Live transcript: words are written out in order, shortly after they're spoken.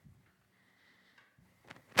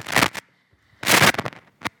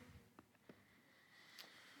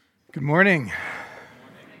Good morning.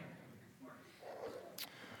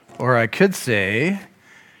 Or I could say,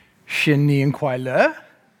 新年快乐.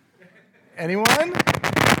 Anyone?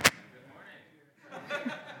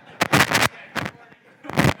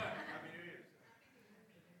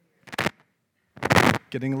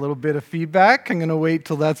 Getting a little bit of feedback. I'm going to wait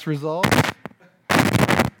till that's resolved.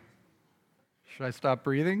 Should I stop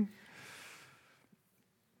breathing?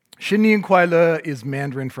 新年快乐 is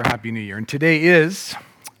Mandarin for Happy New Year, and today is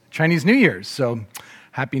Chinese New Year's, so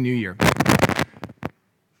Happy New Year.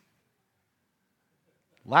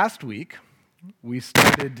 Last week, we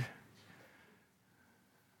started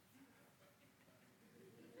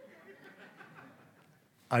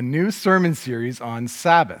a new sermon series on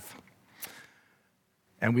Sabbath.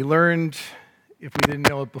 And we learned, if we didn't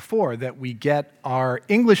know it before, that we get our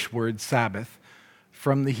English word Sabbath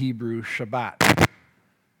from the Hebrew Shabbat,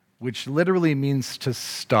 which literally means to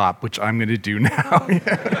stop, which I'm going to do now.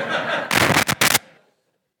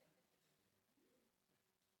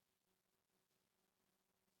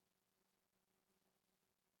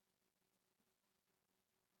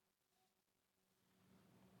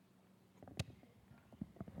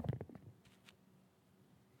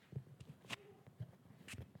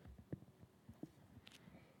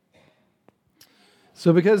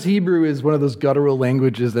 So because Hebrew is one of those guttural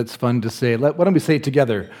languages that's fun to say, why don't we say it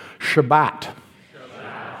together? Shabbat.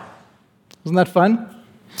 Isn't that fun?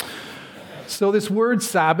 So this word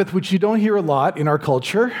Sabbath, which you don't hear a lot in our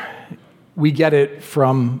culture, we get it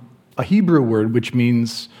from a Hebrew word which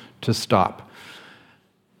means to stop.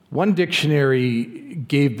 One dictionary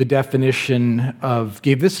gave this definition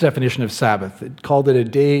of Sabbath. It called it a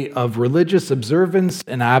day of religious observance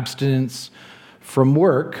and abstinence from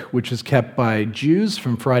work, which is kept by Jews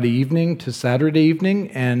from Friday evening to Saturday evening,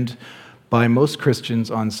 and by most Christians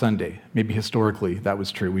on Sunday. Maybe historically that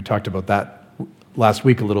was true. We talked about that last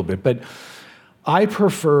week a little bit. But I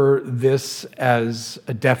prefer this as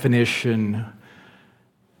a definition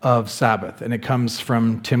of Sabbath, and it comes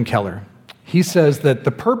from Tim Keller. He says that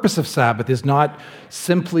the purpose of Sabbath is not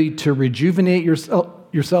simply to rejuvenate yourself,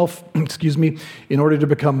 in order to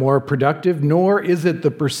become more productive, nor is it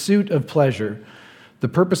the pursuit of pleasure. The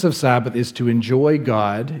purpose of Sabbath is to enjoy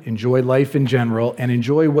God, enjoy life in general, and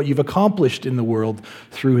enjoy what you've accomplished in the world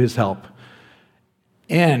through His help.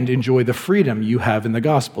 And enjoy the freedom you have in the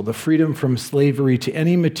gospel, the freedom from slavery to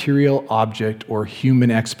any material object or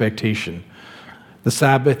human expectation. The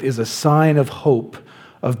Sabbath is a sign of hope,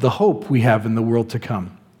 of the hope we have in the world to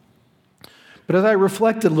come. But as I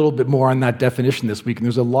reflected a little bit more on that definition this week, and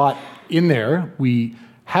there's a lot in there we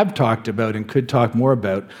have talked about and could talk more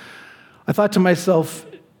about, I thought to myself,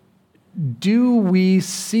 do we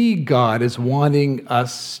see God as wanting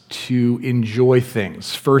us to enjoy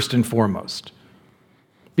things first and foremost?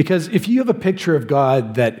 Because if you have a picture of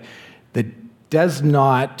God that does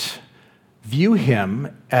not view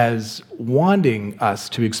Him as wanting us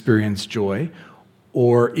to experience joy,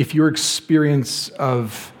 or if your experience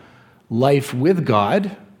of life with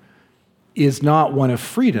God is not one of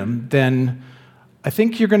freedom, then I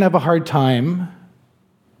think you're going to have a hard time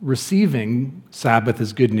receiving Sabbath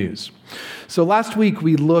as good news. So last week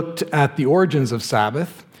we looked at the origins of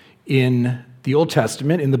Sabbath in the Old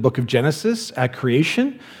Testament, in the book of Genesis, at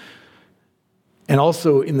creation, and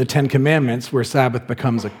also in the Ten Commandments, where Sabbath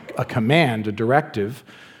becomes a command, a directive,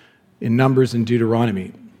 in Numbers and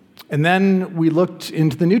Deuteronomy. And then we looked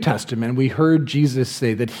into the New Testament, and we heard Jesus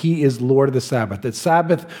say that He is Lord of the Sabbath, that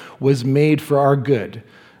Sabbath was made for our good,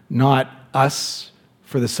 not us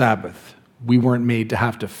for the Sabbath. We weren't made to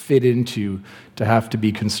have to fit into, to have to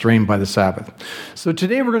be constrained by the Sabbath. So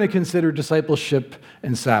today we're going to consider discipleship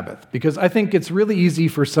and Sabbath, because I think it's really easy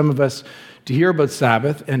for some of us to hear about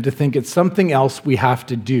Sabbath and to think it's something else we have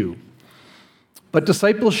to do. But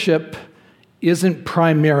discipleship isn't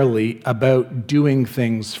primarily about doing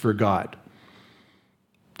things for God.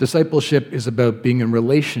 Discipleship is about being in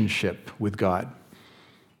relationship with God.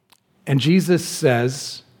 And Jesus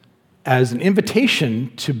says, as an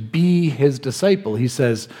invitation to be His disciple, He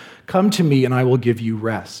says, "Come to me and I will give you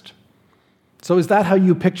rest." So is that how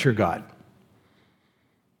you picture God?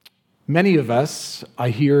 Many of us, I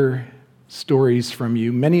hear stories from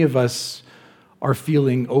you, many of us are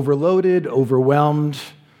feeling overloaded, overwhelmed,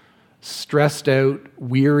 stressed out,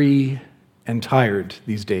 weary, and tired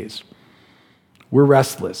these days. We're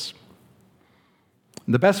restless.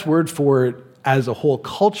 The best word for it as a whole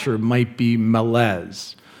culture might be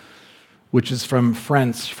malaise, which is from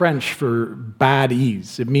French for bad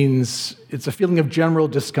ease. It means it's a feeling of general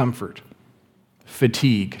discomfort,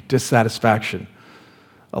 fatigue, dissatisfaction,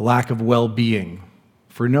 a lack of well-being,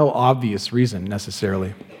 for no obvious reason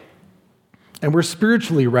necessarily. And we're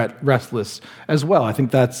spiritually restless as well. I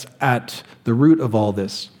think that's at the root of all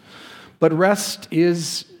this. But rest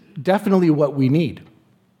is definitely what we need.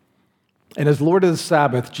 And as Lord of the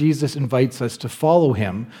Sabbath, Jesus invites us to follow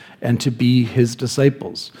him and to be his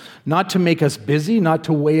disciples. Not to make us busy, not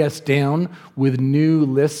to weigh us down with new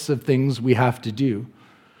lists of things we have to do.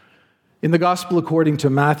 In the Gospel according to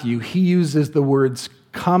Matthew, he uses the words,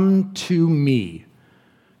 "Come to me,"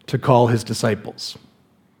 to call his disciples.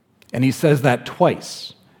 And he says that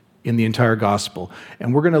twice in the entire Gospel.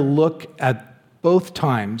 And we're going to look at both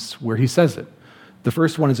times where he says it. The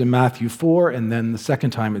first one is in Matthew 4, and then the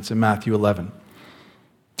second time it's in Matthew 11.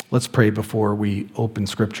 Let's pray before we open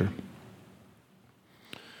Scripture.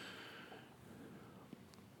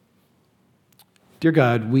 Dear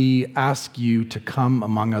God, we ask you to come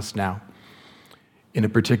among us now in a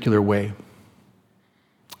particular way.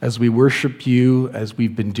 As we worship you, as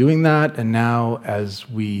we've been doing that, and now as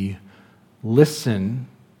we listen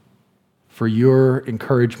for your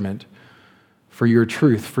encouragement, for your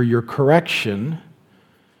truth, for your correction,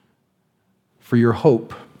 for your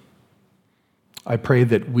hope, I pray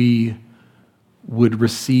that we would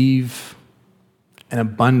receive an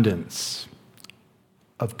abundance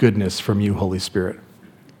of goodness from you, Holy Spirit.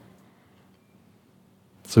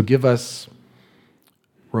 So give us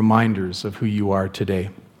reminders of who you are today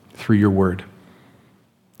through your word.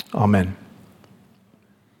 Amen.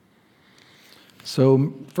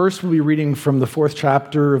 So first we'll be reading from the 4th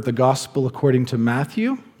chapter of the Gospel according to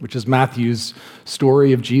Matthew, which is Matthew's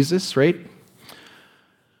story of Jesus, right?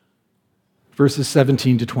 Verses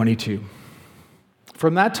 17 to 22.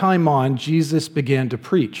 From that time on, Jesus began to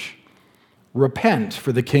preach, "Repent,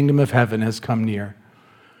 for the kingdom of heaven has come near."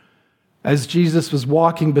 As Jesus was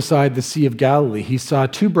walking beside the Sea of Galilee, he saw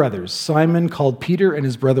two brothers, Simon called Peter and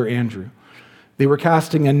his brother Andrew. They were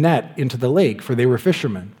casting a net into the lake, for they were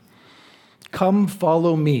fishermen. "Come,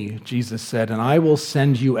 follow me," Jesus said, "and I will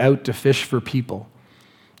send you out to fish for people."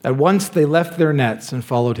 At once they left their nets and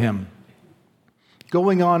followed him.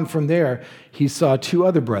 Going on from there, he saw two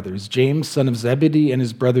other brothers, James, son of Zebedee, and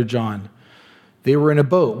his brother John. They were in a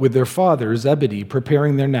boat with their father, Zebedee,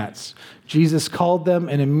 preparing their nets. Jesus called them,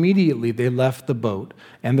 and immediately they left the boat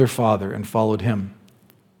and their father and followed him.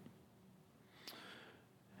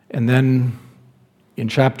 And then in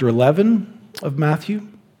chapter 11 of Matthew,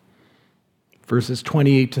 verses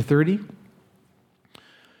 28 to 30,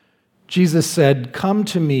 Jesus said, "Come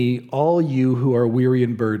to me, all you who are weary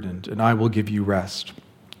and burdened, and I will give you rest.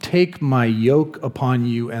 Take my yoke upon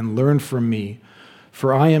you and learn from me,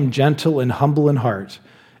 for I am gentle and humble in heart,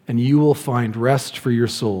 and you will find rest for your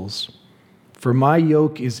souls. For my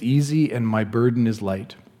yoke is easy and my burden is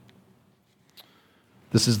light."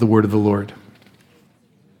 This is the word of the Lord.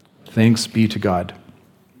 Thanks be to God.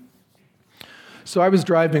 So I was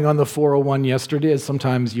driving on the 401 yesterday, as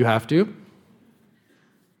sometimes you have to.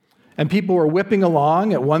 And people were whipping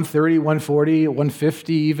along at 130, 140,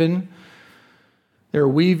 150 even. They were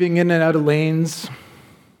weaving in and out of lanes.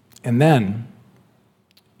 And then,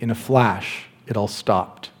 in a flash, it all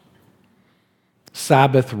stopped.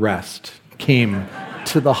 Sabbath rest came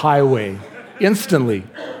to the highway instantly.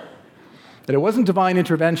 And it wasn't divine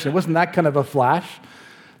intervention. It wasn't that kind of a flash.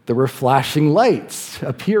 There were flashing lights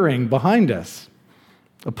appearing behind us.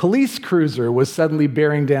 A police cruiser was suddenly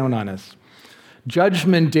bearing down on us.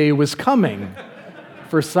 Judgment Day was coming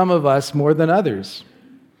for some of us more than others.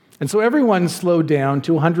 And so everyone slowed down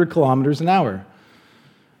to 100 kilometers an hour.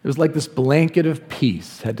 It was like this blanket of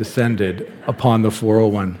peace had descended upon the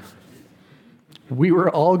 401. We were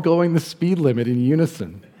all going the speed limit in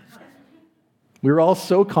unison. We were all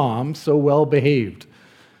so calm, so well behaved.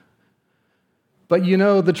 But you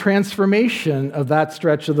know, the transformation of that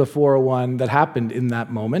stretch of the 401 that happened in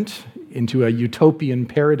that moment into a utopian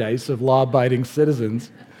paradise of law-abiding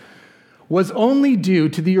citizens was only due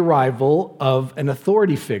to the arrival of an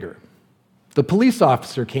authority figure. The police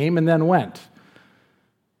officer came and then went.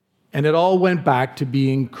 And it all went back to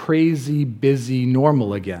being crazy, busy,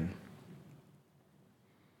 normal again.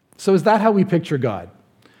 So is that how we picture God?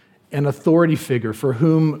 An authority figure for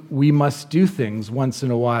whom we must do things once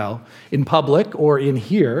in a while, in public or in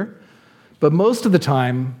here, but most of the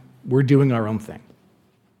time, we're doing our own thing.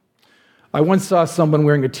 I once saw someone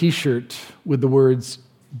wearing a t-shirt with the words,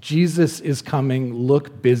 "Jesus is coming,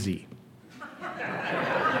 look busy."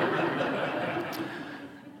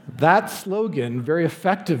 That slogan very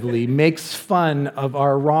effectively makes fun of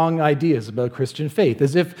our wrong ideas about Christian faith,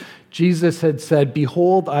 as if Jesus had said,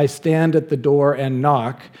 "Behold, I stand at the door and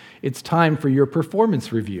knock. It's time for your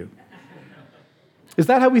performance review." Is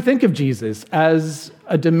that how we think of Jesus? As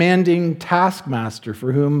a demanding taskmaster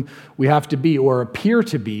for whom we have to be or appear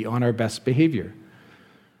to be on our best behavior?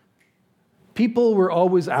 People were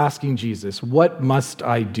always asking Jesus, "What must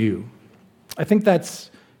I do?" I think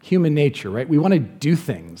that's human nature, right? We want to do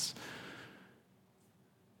things.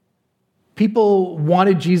 People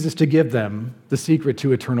wanted Jesus to give them the secret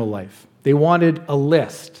to eternal life. They wanted a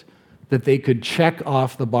list that they could check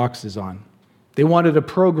off the boxes on. They wanted a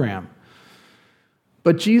program.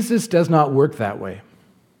 But Jesus does not work that way.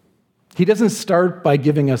 He doesn't start by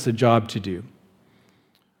giving us a job to do.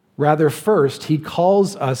 Rather, first, he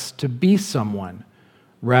calls us to be someone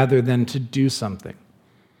rather than to do something.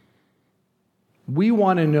 We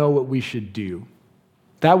want to know what we should do.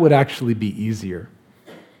 That would actually be easier.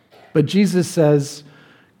 But Jesus says,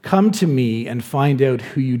 "Come to me and find out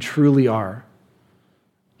who you truly are."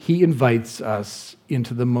 He invites us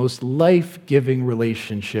into the most life-giving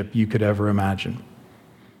relationship you could ever imagine.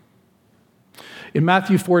 In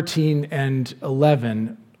Matthew 14 and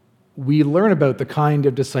 11, we learn about the kind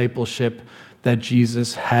of discipleship that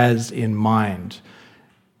Jesus has in mind,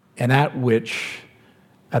 and at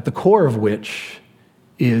the core of which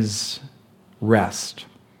is rest.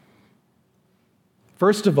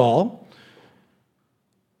 First of all,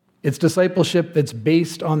 it's discipleship that's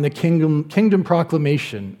based on the kingdom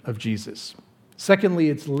proclamation of Jesus. Secondly,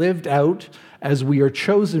 it's lived out as we are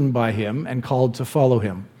chosen by him and called to follow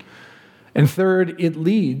him. And third, it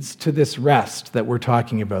leads to this rest that we're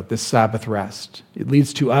talking about, this Sabbath rest. It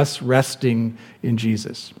leads to us resting in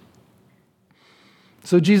Jesus.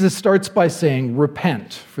 So Jesus starts by saying,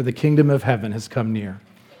 "Repent, for the kingdom of heaven has come near."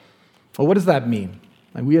 Well, what does that mean?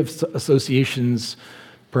 And we have associations,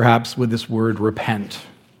 perhaps, with this word repent.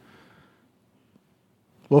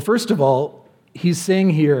 Well, first of all, he's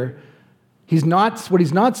saying here, what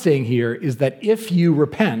he's not saying here is that if you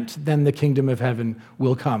repent, then the kingdom of heaven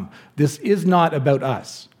will come. This is not about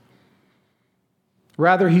us.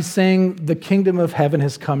 Rather, he's saying the kingdom of heaven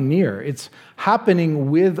has come near. It's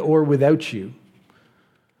happening with or without you.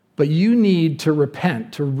 But you need to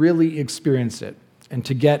repent to really experience it and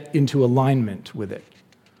to get into alignment with it.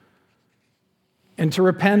 And to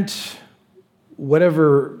repent,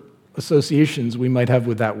 whatever associations we might have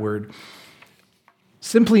with that word,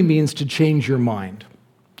 simply means to change your mind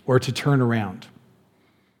or to turn around.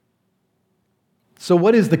 So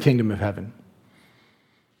what is the kingdom of heaven?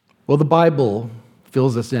 Well, the Bible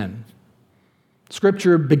fills us in.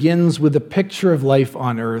 Scripture begins with a picture of life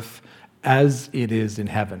on earth as it is in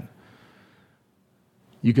heaven.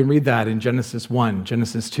 You can read that in Genesis 1,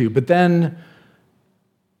 Genesis 2. But then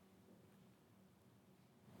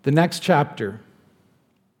the next chapter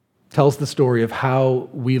tells the story of how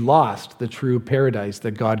we lost the true paradise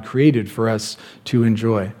that God created for us to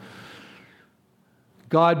enjoy.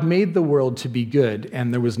 God made the world to be good,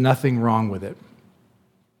 and there was nothing wrong with it.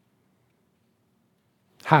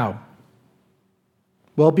 How?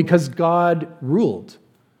 Well, because God ruled,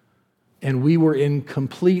 and we were in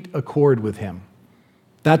complete accord with him.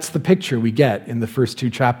 That's the picture we get in the first two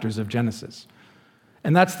chapters of Genesis.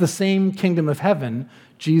 And that's the same kingdom of heaven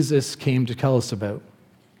Jesus came to tell us about.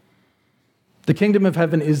 The kingdom of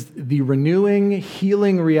heaven is the renewing,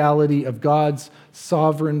 healing reality of God's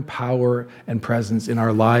sovereign power and presence in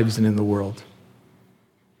our lives and in the world.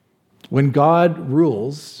 When God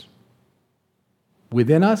rules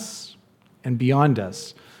within us and beyond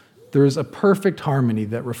us, there is a perfect harmony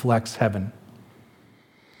that reflects heaven.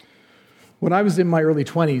 When I was in my early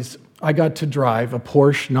 20s, I got to drive a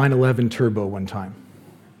Porsche 911 Turbo one time.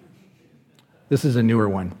 This is a newer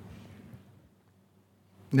one.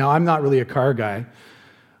 Now, I'm not really a car guy.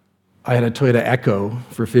 I had a Toyota Echo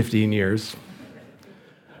for 15 years.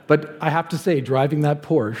 But I have to say, driving that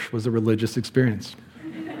Porsche was a religious experience.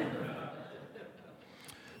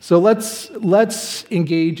 So let's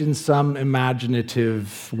engage in some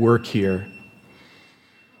imaginative work here.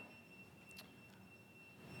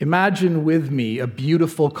 Imagine with me a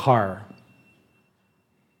beautiful car.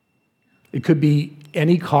 It could be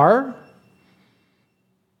any car.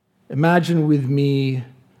 Imagine with me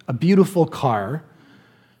a beautiful car.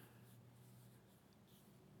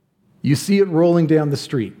 You see it rolling down the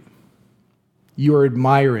street. You are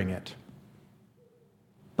admiring it.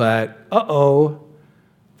 But,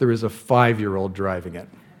 there is a 5-year-old driving it.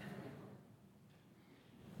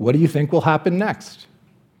 What do you think will happen next?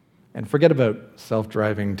 And forget about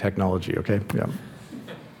self-driving technology, okay? Yeah.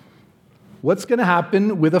 What's going to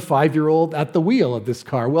happen with a 5-year-old at the wheel of this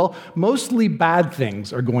car? Well, mostly bad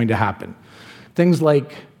things are going to happen. Things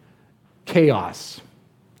like chaos,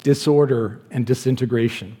 disorder, and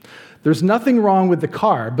disintegration. There's nothing wrong with the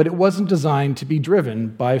car, but it wasn't designed to be driven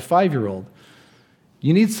by a 5-year-old.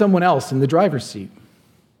 You need someone else in the driver's seat.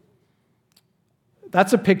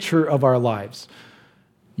 That's a picture of our lives.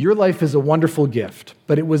 Your life is a wonderful gift,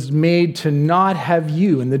 but it was made to not have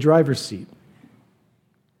you in the driver's seat.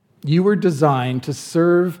 You were designed to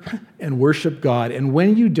serve and worship God, and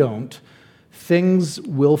when you don't, things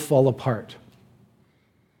will fall apart.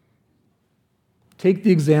 Take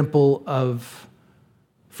the example of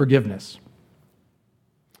forgiveness.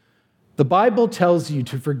 The Bible tells you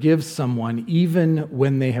to forgive someone even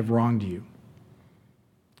when they have wronged you.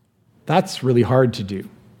 That's really hard to do.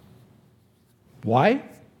 Why?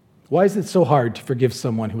 Why is it so hard to forgive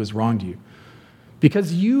someone who has wronged you?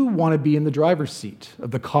 Because you want to be in the driver's seat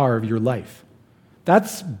of the car of your life.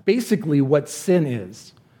 That's basically what sin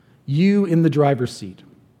is. You in the driver's seat.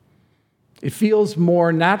 It feels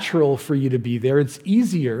more natural for you to be there. It's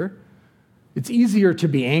easier to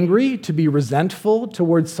be angry, to be resentful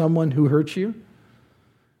towards someone who hurt you.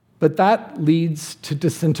 But that leads to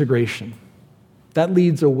disintegration. That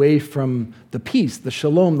leads away from the peace, the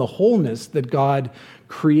shalom, the wholeness that God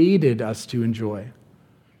created us to enjoy.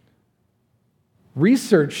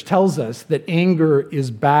 Research tells us that anger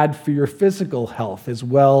is bad for your physical health, as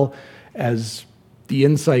well as the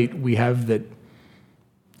insight we have that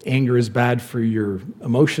anger is bad for your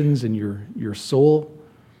emotions and your soul.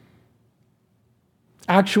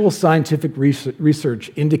 Actual scientific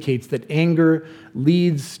research indicates that anger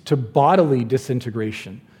leads to bodily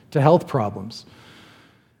disintegration, to health problems.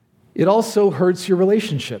 It also hurts your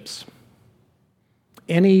relationships.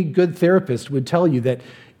 Any good therapist would tell you that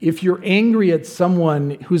if you're angry at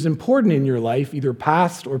someone who's important in your life, either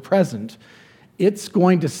past or present, it's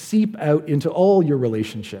going to seep out into all your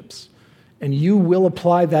relationships, and you will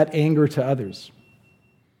apply that anger to others.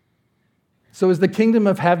 So is the kingdom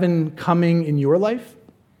of heaven coming in your life?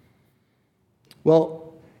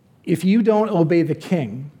 Well, if you don't obey the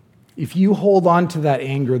king, if you hold on to that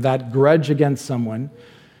anger, that grudge against someone,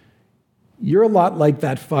 you're a lot like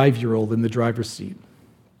that 5-year-old in the driver's seat.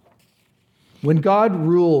 When God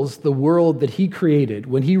rules the world that he created,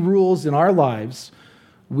 when he rules in our lives,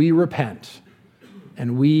 we repent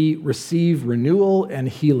and we receive renewal and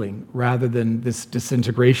healing rather than this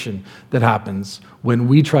disintegration that happens when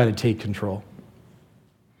we try to take control.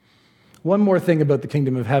 One more thing about the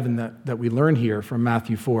kingdom of heaven that we learn here from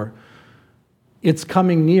Matthew 4. It's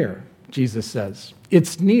coming near, Jesus says.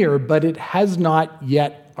 It's near, but it has not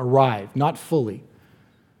yet arrived, not fully.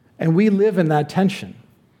 And we live in that tension.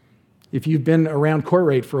 If you've been around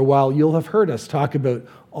Courtright for a while, you'll have heard us talk about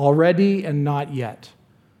already and not yet.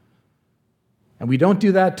 And we don't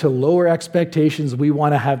do that to lower expectations. We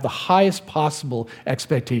want to have the highest possible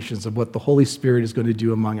expectations of what the Holy Spirit is going to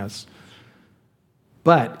do among us.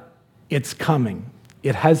 But it's coming.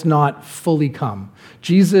 It has not fully come.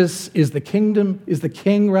 Jesus is the king,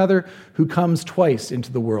 who comes twice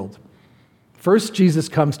into the world. First, Jesus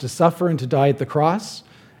comes to suffer and to die at the cross,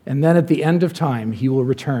 and then at the end of time, he will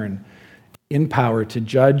return in power to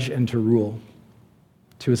judge and to rule,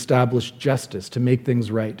 to establish justice, to make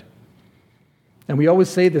things right. And we always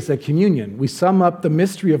say this at communion. We sum up the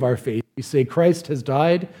mystery of our faith. We say, Christ has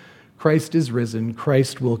died, Christ is risen,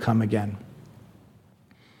 Christ will come again.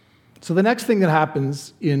 So the next thing that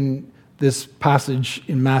happens in this passage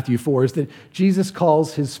in Matthew 4 is that Jesus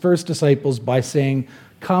calls his first disciples by saying,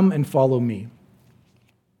 "Come and follow me."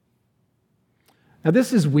 Now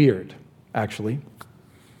this is weird, actually.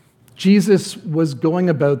 Jesus was going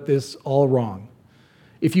about this all wrong.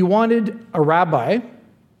 If you wanted a rabbi,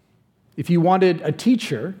 if you wanted a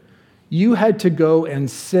teacher, you had to go and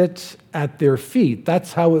sit at their feet.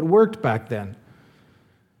 That's how it worked back then.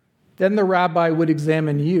 Then the rabbi would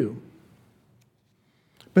examine you.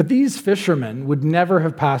 But these fishermen would never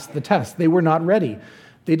have passed the test. They were not ready.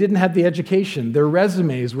 They didn't have the education. Their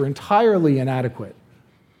resumes were entirely inadequate.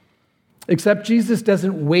 Except Jesus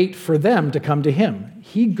doesn't wait for them to come to him.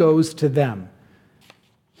 He goes to them.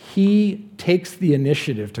 He takes the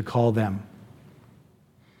initiative to call them.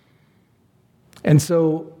 And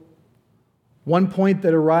so, one point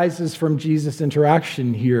that arises from Jesus'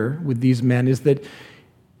 interaction here with these men is that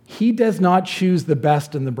he does not choose the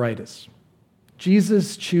best and the brightest.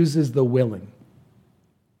 Jesus chooses the willing.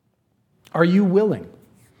 Are you willing?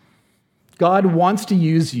 God wants to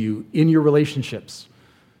use you in your relationships,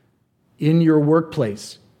 in your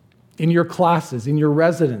workplace, in your classes, in your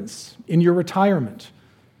residence, in your retirement.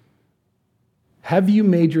 Have you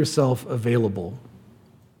made yourself available?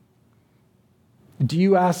 Do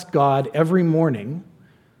you ask God every morning,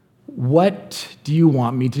 what do you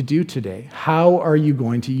want me to do today? How are you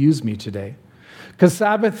going to use me today? Because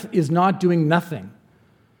Sabbath is not doing nothing.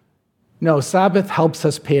 No, Sabbath helps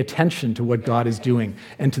us pay attention to what God is doing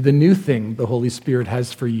and to the new thing the Holy Spirit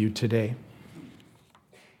has for you today.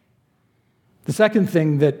 The second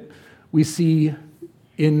thing that we see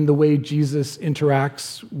in the way Jesus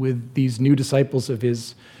interacts with these new disciples of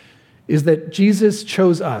his is that Jesus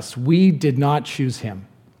chose us. We did not choose him.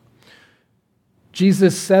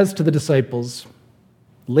 Jesus says to the disciples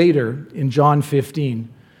later in John 15,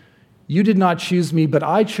 "You did not choose me, but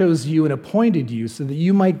I chose you and appointed you so that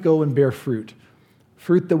you might go and bear fruit,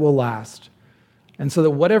 fruit that will last, and so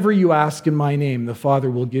that whatever you ask in my name, the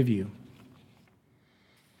Father will give you."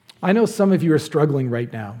 I know some of you are struggling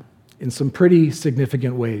right now in some pretty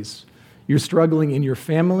significant ways. You're struggling in your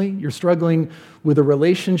family. You're struggling with a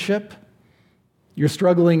relationship. You're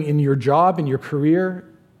struggling in your job, in your career,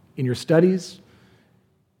 in your studies.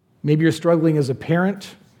 Maybe you're struggling as a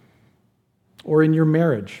parent or in your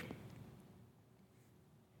marriage.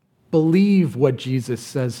 Believe what Jesus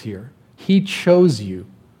says here. He chose you.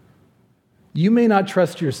 You may not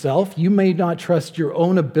trust yourself. You may not trust your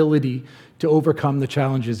own ability to overcome the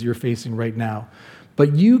challenges you're facing right now.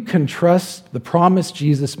 But you can trust the promise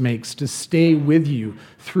Jesus makes to stay with you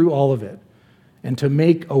through all of it and to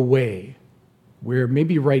make a way where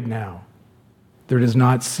maybe right now there does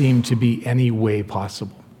not seem to be any way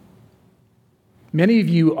possible. Many of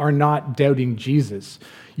you are not doubting Jesus.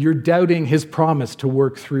 You're doubting his promise to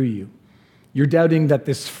work through you. You're doubting that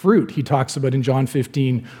this fruit he talks about in John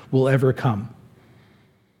 15 will ever come.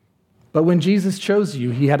 But when Jesus chose you,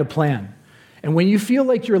 he had a plan. And when you feel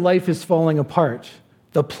like your life is falling apart,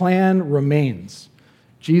 the plan remains.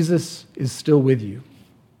 Jesus is still with you.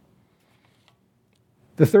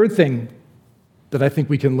 The third thing that I think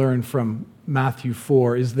we can learn from Matthew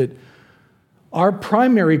 4 is that our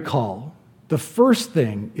primary call, the first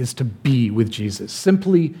thing, is to be with Jesus,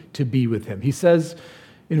 simply to be with him. He says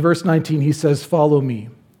in verse 19, he says, "Follow me."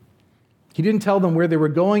 He didn't tell them where they were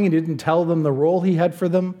going. He didn't tell them the role he had for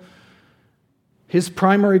them. His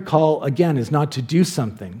primary call, again, is not to do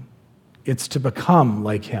something. It's to become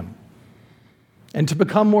like him. And to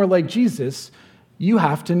become more like Jesus, you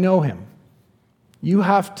have to know him. You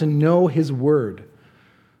have to know his word.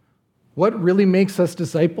 What really makes us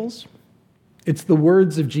disciples? It's the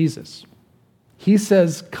words of Jesus. He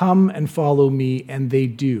says, "Come and follow me," and they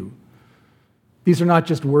do. These are not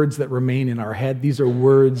just words that remain in our head. These are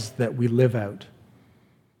words that we live out.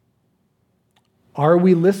 Are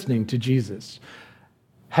we listening to Jesus?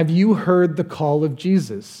 Have you heard the call of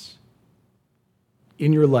Jesus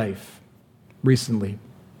in your life recently,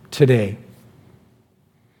 today?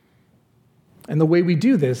 And the way we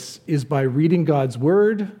do this is by reading God's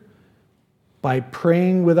word, by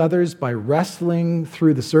praying with others, by wrestling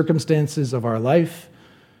through the circumstances of our life,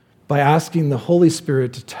 by asking the Holy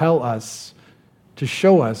Spirit to tell us, to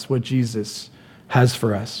show us what Jesus has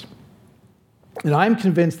for us. And I'm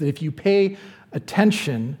convinced that if you pay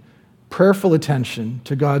attention, prayerful attention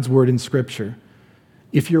to God's word in Scripture,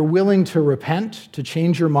 if you're willing to repent, to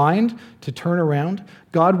change your mind, to turn around,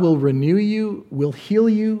 God will renew you, will heal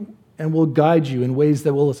you, and will guide you in ways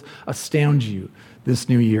that will astound you this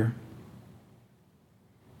new year.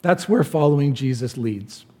 That's where following Jesus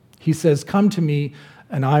leads. He says, "Come to me,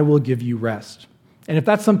 and I will give you rest." And if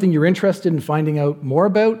that's something you're interested in finding out more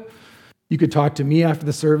about, you could talk to me after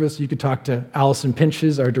the service. You could talk to Allison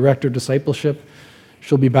Pinches, our director of discipleship.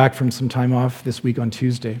 She'll be back from some time off this week on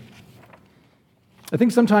Tuesday. I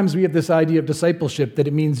think sometimes we have this idea of discipleship that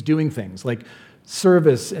it means doing things like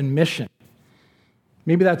service and mission.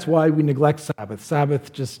 Maybe that's why we neglect Sabbath.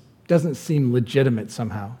 Sabbath just doesn't seem legitimate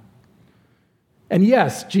somehow. And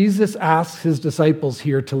yes, Jesus asks his disciples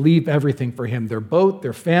here to leave everything for him, their boat,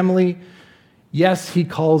 their family. Yes, he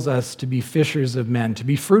calls us to be fishers of men, to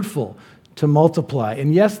be fruitful, to multiply.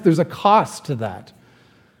 And yes, there's a cost to that.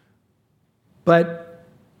 But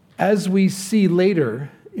as we see later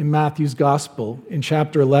in Matthew's gospel, in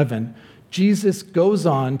chapter 11, Jesus goes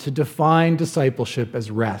on to define discipleship as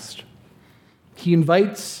rest. He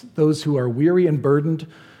invites those who are weary and burdened,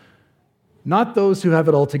 not those who have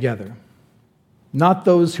it all together, not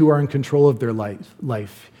those who are in control of their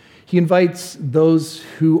life. He invites those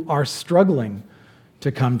who are struggling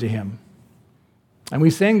to come to him. And we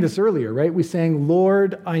sang this earlier, right? We sang,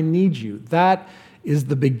 "Lord, I need you." That is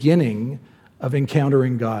the beginning of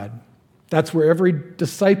encountering God. That's where every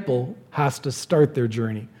disciple has to start their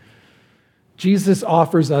journey. Jesus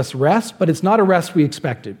offers us rest, but it's not a rest we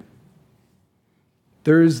expected.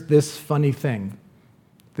 There's this funny thing,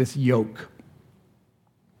 this yoke.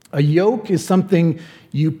 A yoke is something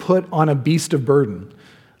you put on a beast of burden.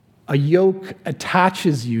 A yoke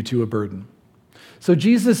attaches you to a burden. So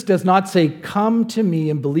Jesus does not say, "Come to me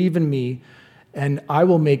and believe in me, and I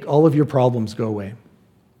will make all of your problems go away.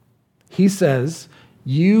 He says,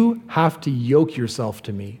 you have to yoke yourself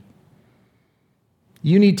to me.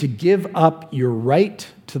 You need to give up your right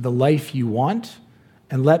to the life you want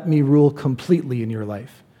and let me rule completely in your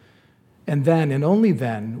life. And then, and only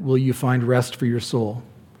then, will you find rest for your soul.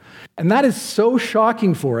 And that is so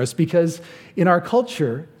shocking for us because in our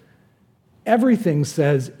culture, everything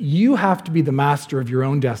says you have to be the master of your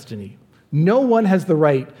own destiny. No one has the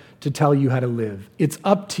right to tell you how to live. It's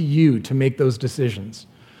up to you to make those decisions.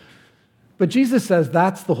 But Jesus says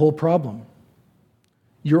that's the whole problem.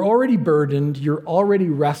 You're already burdened. You're already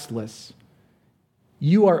restless.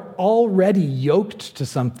 You are already yoked to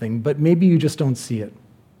something, but maybe you just don't see it.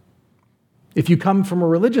 If you come from a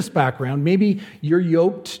religious background, maybe you're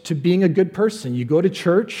yoked to being a good person. You go to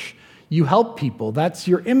church, you help people. That's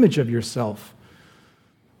your image of yourself.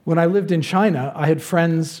 When I lived in China, I had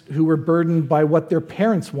friends who were burdened by what their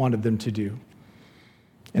parents wanted them to do.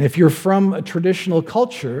 And if you're from a traditional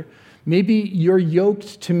culture, maybe you're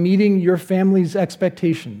yoked to meeting your family's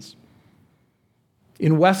expectations.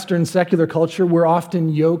 In Western secular culture, we're often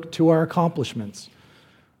yoked to our accomplishments,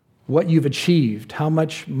 what you've achieved, how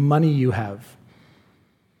much money you have,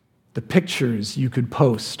 the pictures you could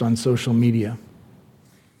post on social media.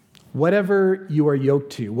 Whatever you are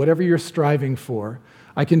yoked to, whatever you're striving for,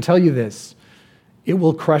 I can tell you this, it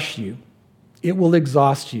will crush you. It will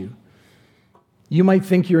exhaust you. You might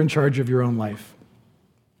think you're in charge of your own life,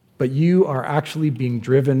 but you are actually being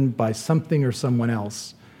driven by something or someone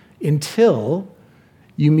else until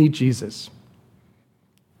you meet Jesus.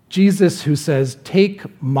 Jesus who says,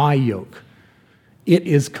 take my yoke. It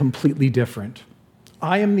is completely different.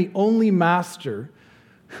 I am the only master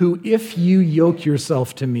who, if you yoke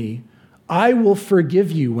yourself to me, I will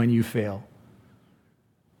forgive you when you fail.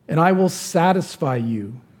 And I will satisfy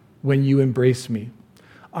you when you embrace me.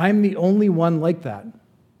 I'm the only one like that.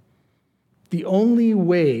 The only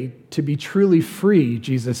way to be truly free,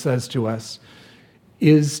 Jesus says to us,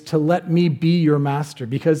 is to let me be your master,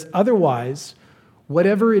 because otherwise,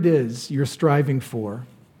 whatever it is you're striving for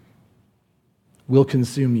will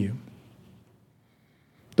consume you.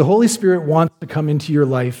 The Holy Spirit wants to come into your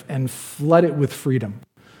life and flood it with freedom.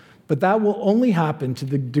 But that will only happen to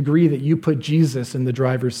the degree that you put Jesus in the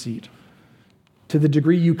driver's seat, to the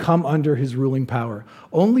degree you come under his ruling power.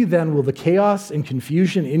 Only then will the chaos and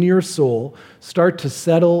confusion in your soul start to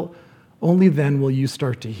settle. Only then will you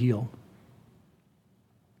start to heal.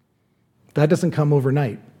 That doesn't come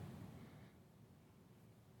overnight.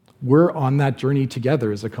 We're on that journey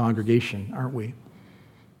together as a congregation, aren't we?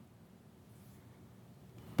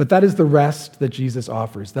 But that is the rest that Jesus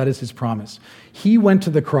offers. That is his promise. He went to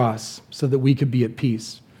the cross so that we could be at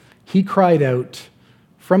peace. He cried out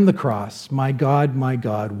from the cross, my God,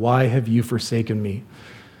 why have you forsaken me?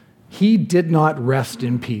 He did not rest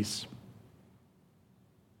in peace.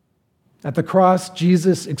 At the cross,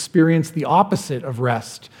 Jesus experienced the opposite of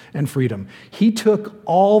rest and freedom. He took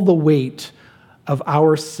all the weight of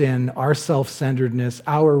our sin, our self-centeredness,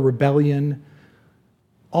 our rebellion,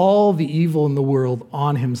 all the evil in the world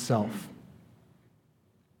on himself.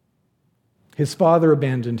 His Father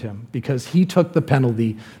abandoned him because he took the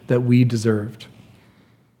penalty that we deserved.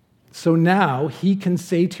 So now he can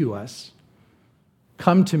say to us,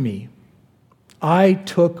 come to me. I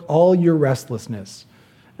took all your restlessness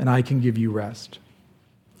and I can give you rest.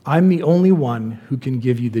 I'm the only one who can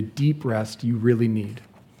give you the deep rest you really need.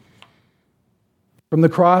 From the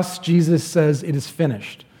cross, Jesus says, it is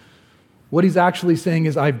finished. What he's actually saying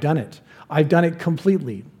is, I've done it. I've done it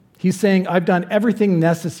completely. He's saying, I've done everything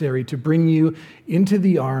necessary to bring you into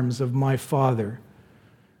the arms of my Father.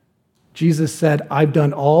 Jesus said, I've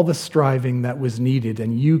done all the striving that was needed,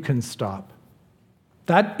 and you can stop.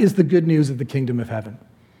 That is the good news of the kingdom of heaven.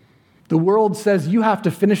 The world says you have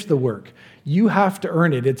to finish the work. You have to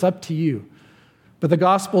earn it. It's up to you. But the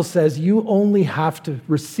gospel says you only have to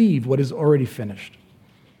receive what is already finished.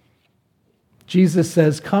 Jesus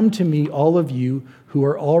says, come to me, all of you who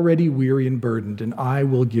are already weary and burdened, and I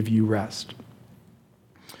will give you rest.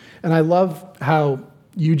 And I love how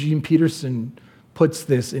Eugene Peterson puts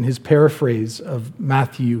this in his paraphrase of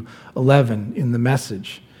Matthew 11 in the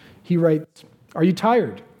Message. He writes, are you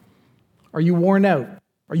tired? Are you worn out?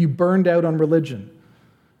 Are you burned out on religion?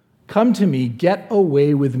 Come to me, get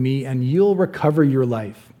away with me, and you'll recover your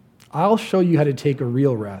life. I'll show you how to take a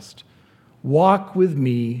real rest. Walk with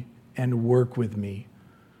me and work with me.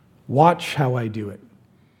 Watch how I do it.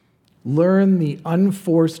 Learn the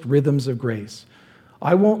unforced rhythms of grace.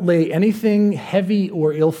 I won't lay anything heavy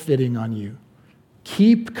or ill-fitting on you.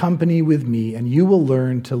 Keep company with me, and you will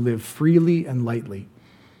learn to live freely and lightly.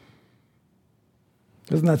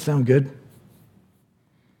 Doesn't that sound good?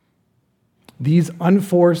 These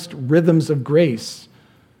unforced rhythms of grace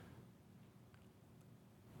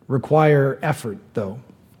require effort, though.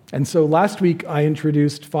 And so last week I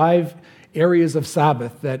introduced 5 areas of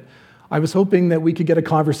Sabbath that I was hoping that we could get a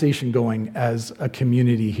conversation going as a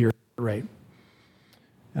community here, right?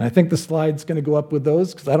 And I think the slide's going to go up with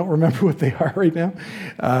those because I don't remember what they are right now.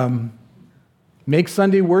 Make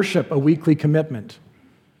Sunday worship a weekly commitment.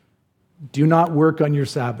 Do not work on your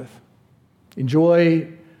Sabbath. Enjoy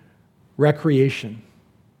recreation.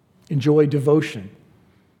 Enjoy devotion.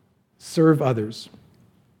 Serve others.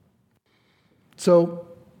 So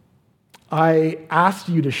I asked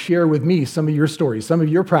you to share with me some of your stories, some of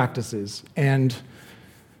your practices, and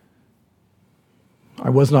I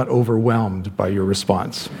was not overwhelmed by your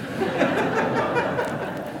response.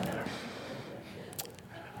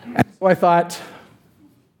 And so I thought,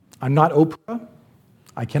 I'm not Oprah.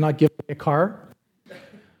 I cannot give away a car.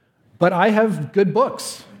 But I have good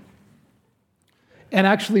books. And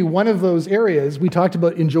actually, one of those areas, we talked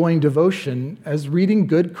about enjoying devotion as reading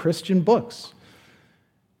good Christian books.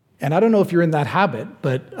 And I don't know if you're in that habit,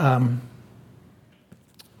 but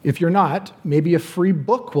if you're not, maybe a free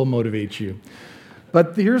book will motivate you.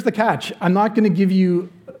 But here's the catch. I'm not going to give you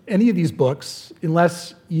any of these books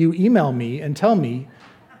unless you email me and tell me,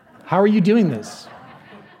 how are you doing this?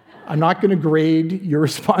 I'm not going to grade your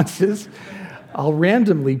responses. I'll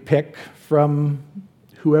randomly pick from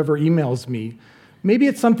whoever emails me. Maybe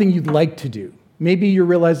it's something you'd like to do. Maybe you're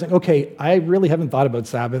realizing, okay, I really haven't thought about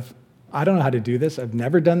Sabbath. I don't know how to do this. I've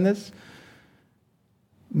never done this.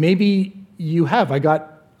 Maybe you have. I got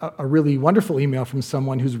a really wonderful email from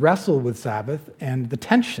someone who's wrestled with Sabbath and the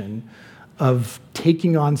tension of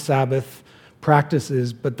taking on Sabbath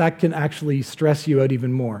practices, but that can actually stress you out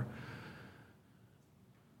even more.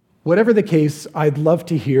 Whatever the case, I'd love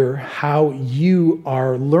to hear how you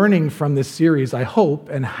are learning from this series, I hope,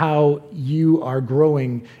 and how you are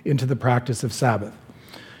growing into the practice of Sabbath.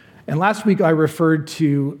 And last week I referred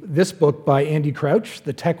to this book by Andy Crouch,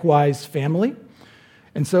 The Tech-Wise Family.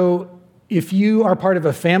 And so if you are part of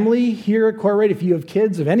a family here at Corrite, if you have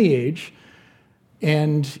kids of any age,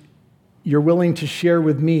 and you're willing to share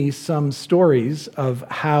with me some stories of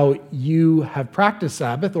how you have practiced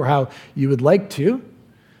Sabbath or how you would like to,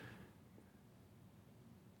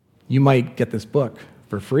 you might get this book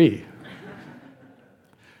for free.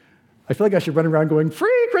 I feel like I should run around going,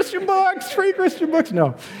 free Christian books, free Christian books.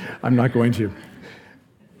 No, I'm not going to.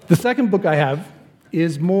 The second book I have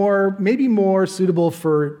is maybe more suitable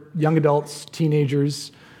for young adults,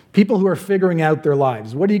 teenagers, people who are figuring out their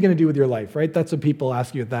lives. What are you going to do with your life, right? That's what people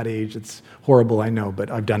ask you at that age. It's horrible, I know, but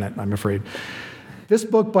I've done it, I'm afraid. This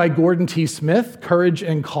book by Gordon T. Smith, Courage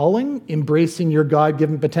and Calling, Embracing Your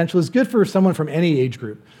God-Given Potential, is good for someone from any age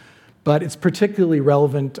group, but it's particularly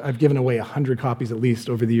relevant. I've given away 100 copies at least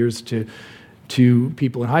over the years to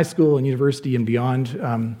people in high school and university and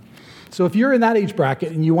beyond. So if you're in that age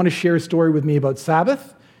bracket and you want to share a story with me about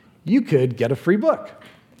Sabbath, you could get a free book.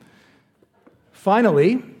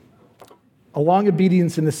 Finally, A Long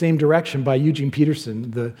Obedience in the Same Direction by Eugene Peterson,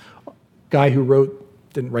 the guy who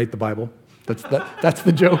didn't write the Bible. That's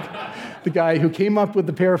the joke. The guy who came up with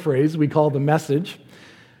the paraphrase we call the Message.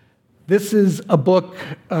 This is a book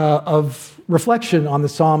of reflection on the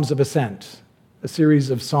Psalms of Ascent, a series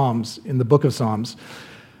of psalms in the book of Psalms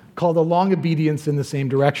called A Long Obedience in the Same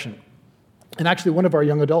Direction. And actually, one of our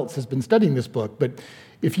young adults has been studying this book. But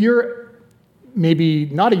if you're maybe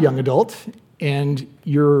not a young adult and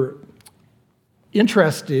you're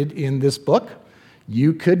interested in this book,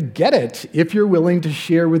 you could get it if you're willing to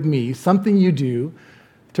share with me something you do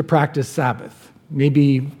to practice Sabbath.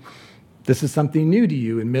 Maybe this is something new to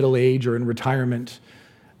you in middle age or in retirement.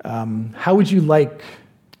 How would you like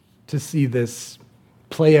to see this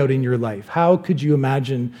play out in your life? How could you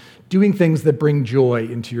imagine doing things that bring joy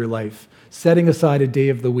into your life, setting aside a day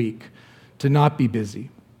of the week to not be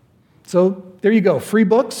busy? So there you go, free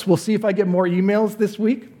books. We'll see if I get more emails this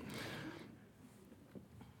week.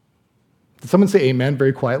 Did someone say amen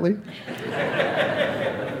very quietly?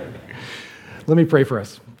 Let me pray for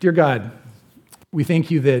us. Dear God, we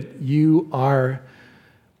thank you that you are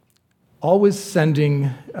always sending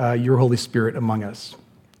your Holy Spirit among us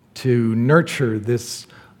to nurture this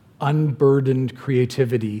unburdened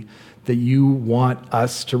creativity that you want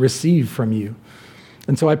us to receive from you.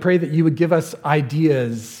 And so I pray that you would give us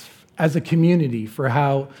ideas as a community for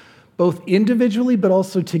how both individually but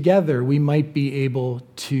also together we might be able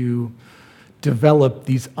to develop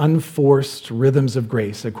these unforced rhythms of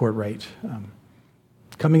grace at Courtrite.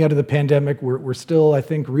 Coming out of the pandemic, we're still, I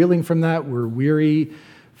think, reeling from that. We're weary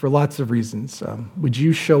for lots of reasons. Would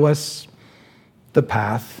you show us the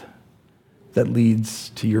path that leads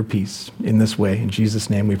to your peace in this way. In Jesus'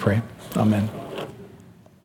 name we pray. Amen.